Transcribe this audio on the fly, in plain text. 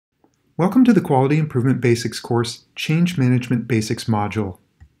Welcome to the Quality Improvement Basics course, Change Management Basics module.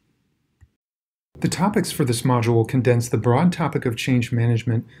 The topics for this module will condense the broad topic of change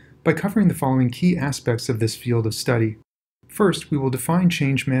management by covering the following key aspects of this field of study. First, we will define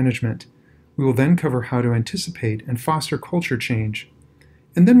change management. We will then cover how to anticipate and foster culture change.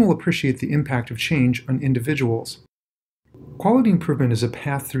 And then we'll appreciate the impact of change on individuals. Quality improvement is a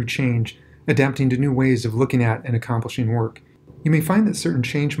path through change, adapting to new ways of looking at and accomplishing work. You may find that certain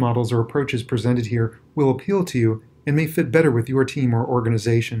change models or approaches presented here will appeal to you and may fit better with your team or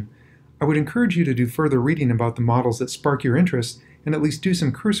organization. I would encourage you to do further reading about the models that spark your interest and at least do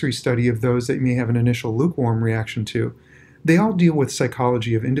some cursory study of those that you may have an initial lukewarm reaction to. They all deal with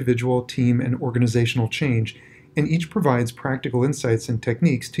psychology of individual, team, and organizational change, and each provides practical insights and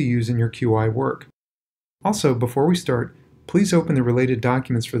techniques to use in your QI work. Also, before we start, please open the related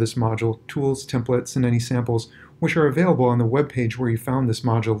documents for this module, tools, templates, and any samples, which are available on the web page where you found this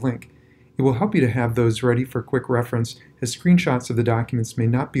module link. It will help you to have those ready for quick reference, as screenshots of the documents may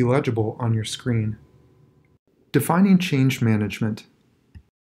not be legible on your screen. Defining change management.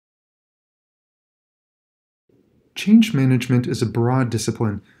 Change management is a broad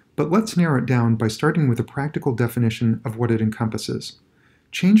discipline, but let's narrow it down by starting with a practical definition of what it encompasses.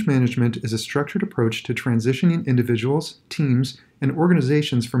 Change management is a structured approach to transitioning individuals, teams, and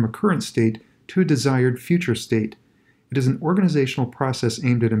organizations from a current state to a desired future state. It is an organizational process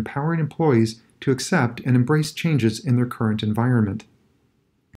aimed at empowering employees to accept and embrace changes in their current environment.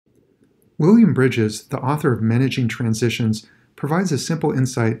 William Bridges, the author of Managing Transitions, provides a simple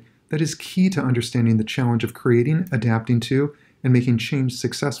insight that is key to understanding the challenge of creating, adapting to, and making change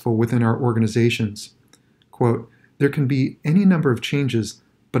successful within our organizations. Quote, "There can be any number of changes,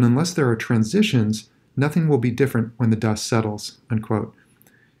 but unless there are transitions, nothing will be different when the dust settles." Unquote.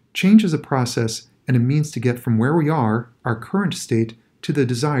 Change is a process and a means to get from where we are, our current state, to the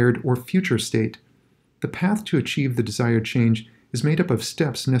desired or future state. The path to achieve the desired change is made up of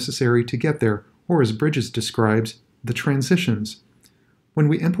steps necessary to get there, or as Bridges describes, the transitions. When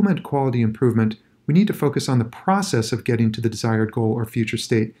we implement quality improvement, we need to focus on the process of getting to the desired goal or future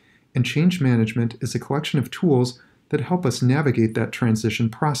state, and change management is a collection of tools that help us navigate that transition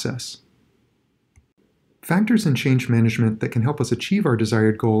process. Factors in change management that can help us achieve our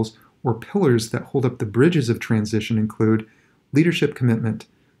desired goals, or pillars that hold up the bridges of transition, include leadership commitment.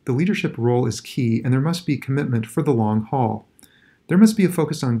 The leadership role is key, and there must be commitment for the long haul. There must be a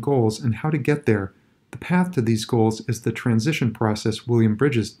focus on goals and how to get there. The path to these goals is the transition process William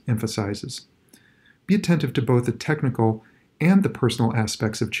Bridges emphasizes. Be attentive to both the technical and the personal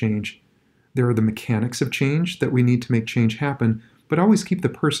aspects of change. There are the mechanics of change that we need to make change happen, but always keep the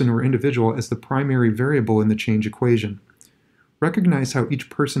person or individual as the primary variable in the change equation. Recognize how each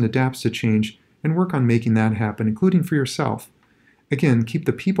person adapts to change and work on making that happen, including for yourself. Again, keep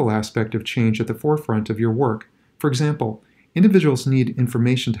the people aspect of change at the forefront of your work. For example, individuals need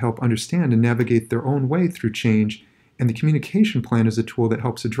information to help understand and navigate their own way through change, and the communication plan is a tool that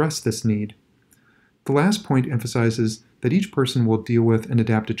helps address this need. The last point emphasizes that each person will deal with and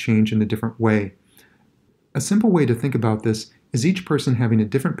adapt to change in a different way. A simple way to think about this is each person having a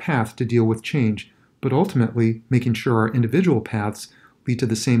different path to deal with change, but ultimately making sure our individual paths lead to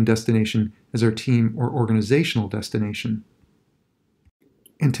the same destination as our team or organizational destination.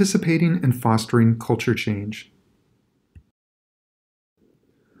 Anticipating and fostering culture change.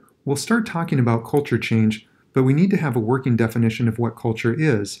 We'll start talking about culture change, but we need to have a working definition of what culture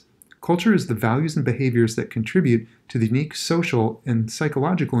is. Culture is the values and behaviors that contribute to the unique social and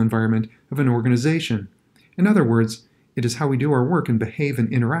psychological environment of an organization. In other words, it is how we do our work and behave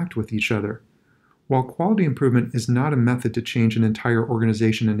and interact with each other. While quality improvement is not a method to change an entire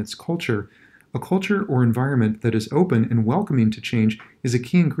organization and its culture, a culture or environment that is open and welcoming to change is a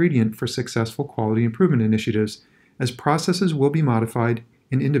key ingredient for successful quality improvement initiatives, as processes will be modified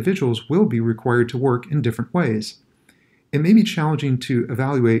and individuals will be required to work in different ways. It may be challenging to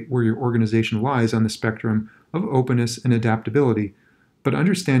evaluate where your organization lies on the spectrum of openness and adaptability, but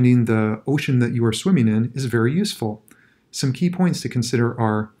understanding the ocean that you are swimming in is very useful. Some key points to consider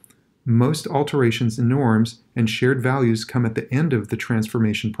are: most alterations in norms and shared values come at the end of the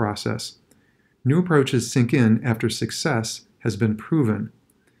transformation process. New approaches sink in after success has been proven.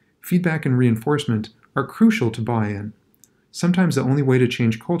 Feedback and reinforcement are crucial to buy-in. Sometimes the only way to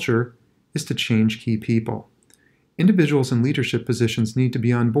change culture is to change key people. Individuals in leadership positions need to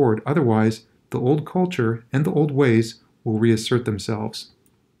be on board, otherwise the old culture and the old ways will reassert themselves.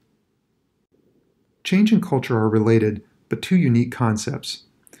 Change and culture are related, but two unique concepts.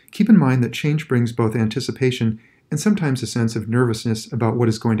 Keep in mind that change brings both anticipation and sometimes a sense of nervousness about what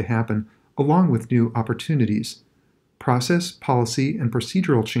is going to happen, along with new opportunities. Process, policy, and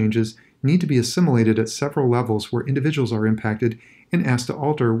procedural changes need to be assimilated at several levels where individuals are impacted and asked to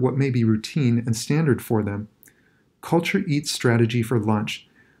alter what may be routine and standard for them. Culture eats strategy for lunch.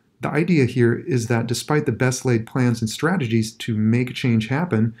 The idea here is that despite the best laid plans and strategies to make change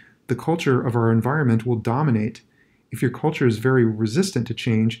happen, the culture of our environment will dominate. If your culture is very resistant to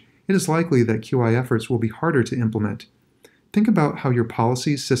change, it is likely that QI efforts will be harder to implement. Think about how your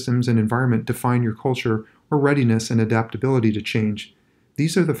policies, systems, and environment define your culture or readiness and adaptability to change.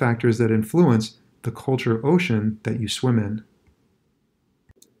 These are the factors that influence the culture ocean that you swim in.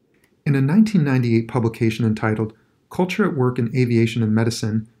 In a 1998 publication entitled Culture at Work in Aviation and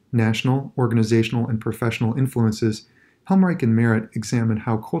Medicine, National, Organizational, and Professional Influences, Helmreich and Merritt examine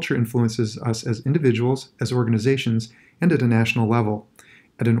how culture influences us as individuals, as organizations, and at a national level.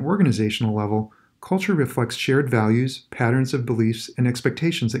 At an organizational level, culture reflects shared values, patterns of beliefs, and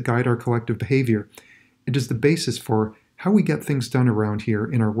expectations that guide our collective behavior. It is the basis for how we get things done around here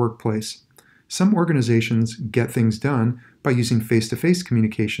in our workplace. Some organizations get things done by using face-to-face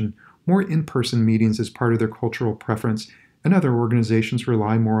communication, more in-person meetings as part of their cultural preference, and other organizations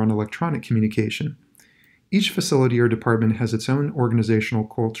rely more on electronic communication. Each facility or department has its own organizational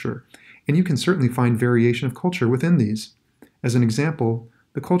culture, and you can certainly find variation of culture within these. As an example,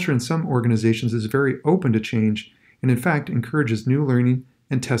 the culture in some organizations is very open to change and in fact encourages new learning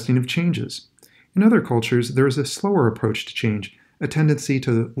and testing of changes. In other cultures, there is a slower approach to change, a tendency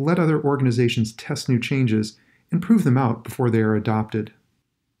to let other organizations test new changes and prove them out before they are adopted.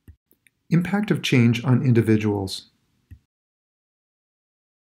 Impact of change on individuals.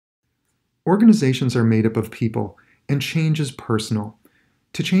 Organizations are made up of people, and change is personal.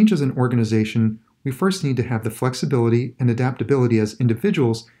 To change as an organization, we first need to have the flexibility and adaptability as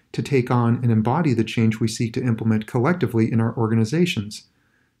individuals to take on and embody the change we seek to implement collectively in our organizations.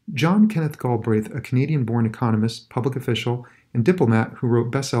 John Kenneth Galbraith, a Canadian-born economist, public official, and diplomat who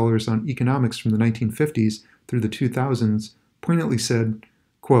wrote bestsellers on economics from the 1950s through the 2000s, poignantly said,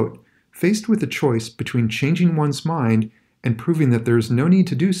 quote, "Faced with the choice between changing one's mind and proving that there is no need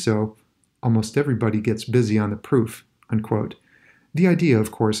to do so, almost everybody gets busy on the proof," unquote. The idea,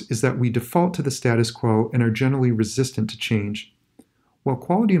 of course, is that we default to the status quo and are generally resistant to change. While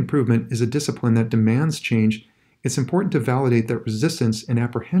quality improvement is a discipline that demands change, it's important to validate that resistance and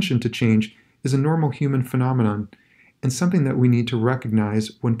apprehension to change is a normal human phenomenon and something that we need to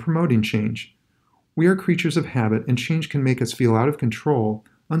recognize when promoting change. We are creatures of habit, and change can make us feel out of control,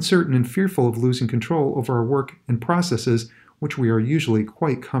 uncertain, and fearful of losing control over our work and processes, which we are usually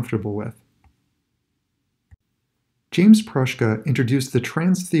quite comfortable with. James Prushka introduced the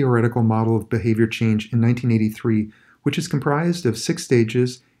trans-theoretical model of behavior change in 1983, which is comprised of 6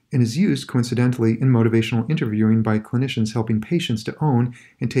 stages and is used, coincidentally, in motivational interviewing by clinicians helping patients to own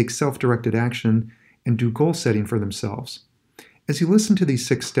and take self-directed action and do goal setting for themselves. As you listen to these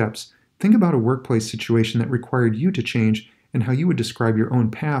 6 steps, think about a workplace situation that required you to change and how you would describe your own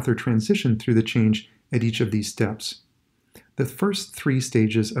path or transition through the change at each of these steps. The first 3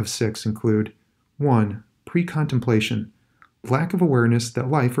 stages of 6 include 1. Pre-contemplation, lack of awareness that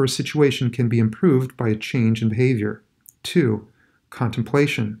life or a situation can be improved by a change in behavior. 2.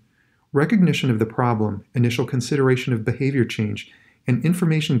 Contemplation, recognition of the problem, initial consideration of behavior change, and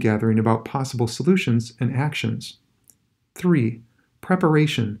information gathering about possible solutions and actions. 3.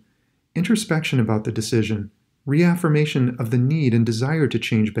 Preparation, introspection about the decision, reaffirmation of the need and desire to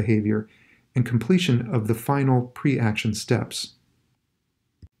change behavior, and completion of the final pre-action steps.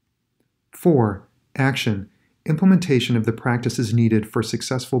 4. Action, implementation of the practices needed for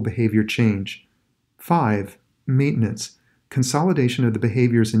successful behavior change. 5. Maintenance, consolidation of the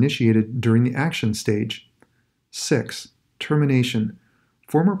behaviors initiated during the action stage. 6. Termination,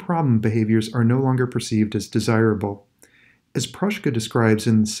 former problem behaviors are no longer perceived as desirable. As Prushka describes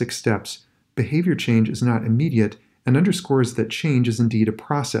in 6 steps, behavior change is not immediate and underscores that change is indeed a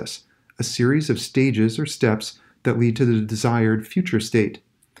process, a series of stages or steps that lead to the desired future state.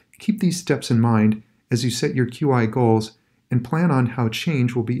 Keep these steps in mind as you set your QI goals and plan on how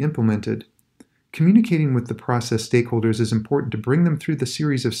change will be implemented. Communicating with the process stakeholders is important to bring them through the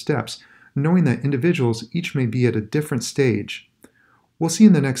series of steps, knowing that individuals each may be at a different stage. We'll see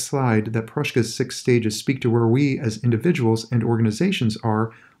in the next slide that Prushka's 6 stages speak to where we as individuals and organizations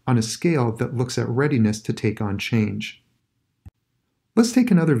are on a scale that looks at readiness to take on change. Let's take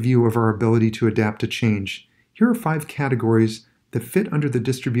another view of our ability to adapt to change. Here are 5 categories that fit under the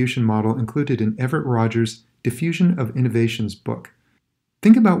distribution model included in Everett Rogers' Diffusion of Innovations book.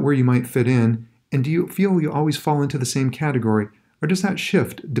 Think about where you might fit in, and do you feel you always fall into the same category, or does that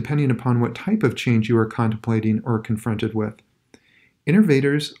shift depending upon what type of change you are contemplating or confronted with?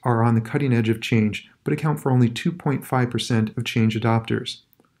 Innovators are on the cutting edge of change, but account for only 2.5% of change adopters.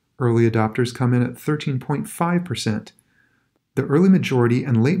 Early adopters come in at 13.5%. The early majority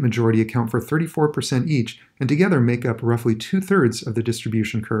and late majority account for 34% each, and together make up roughly 2/3 of the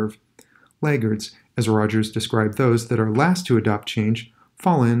distribution curve. Laggards, as Rogers described those that are last to adopt change,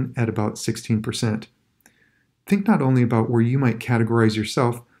 fall in at about 16%. Think not only about where you might categorize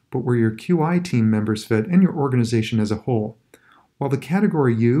yourself, but where your QI team members fit and your organization as a whole. While the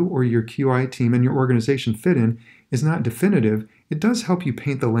category you or your QI team and your organization fit in is not definitive, it does help you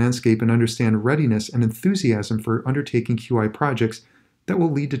paint the landscape and understand readiness and enthusiasm for undertaking QI projects that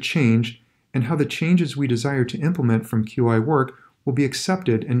will lead to change, and how the changes we desire to implement from QI work will be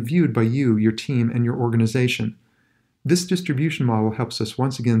accepted and viewed by you, your team, and your organization. This distribution model helps us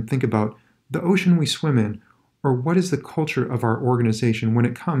once again think about the ocean we swim in, or what is the culture of our organization when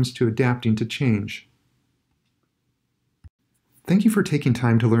it comes to adapting to change. Thank you for taking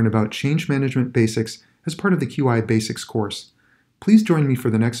time to learn about change management basics as part of the QI Basics course. Please join me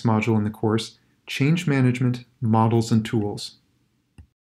for the next module in the course, Change Management, Models and Tools.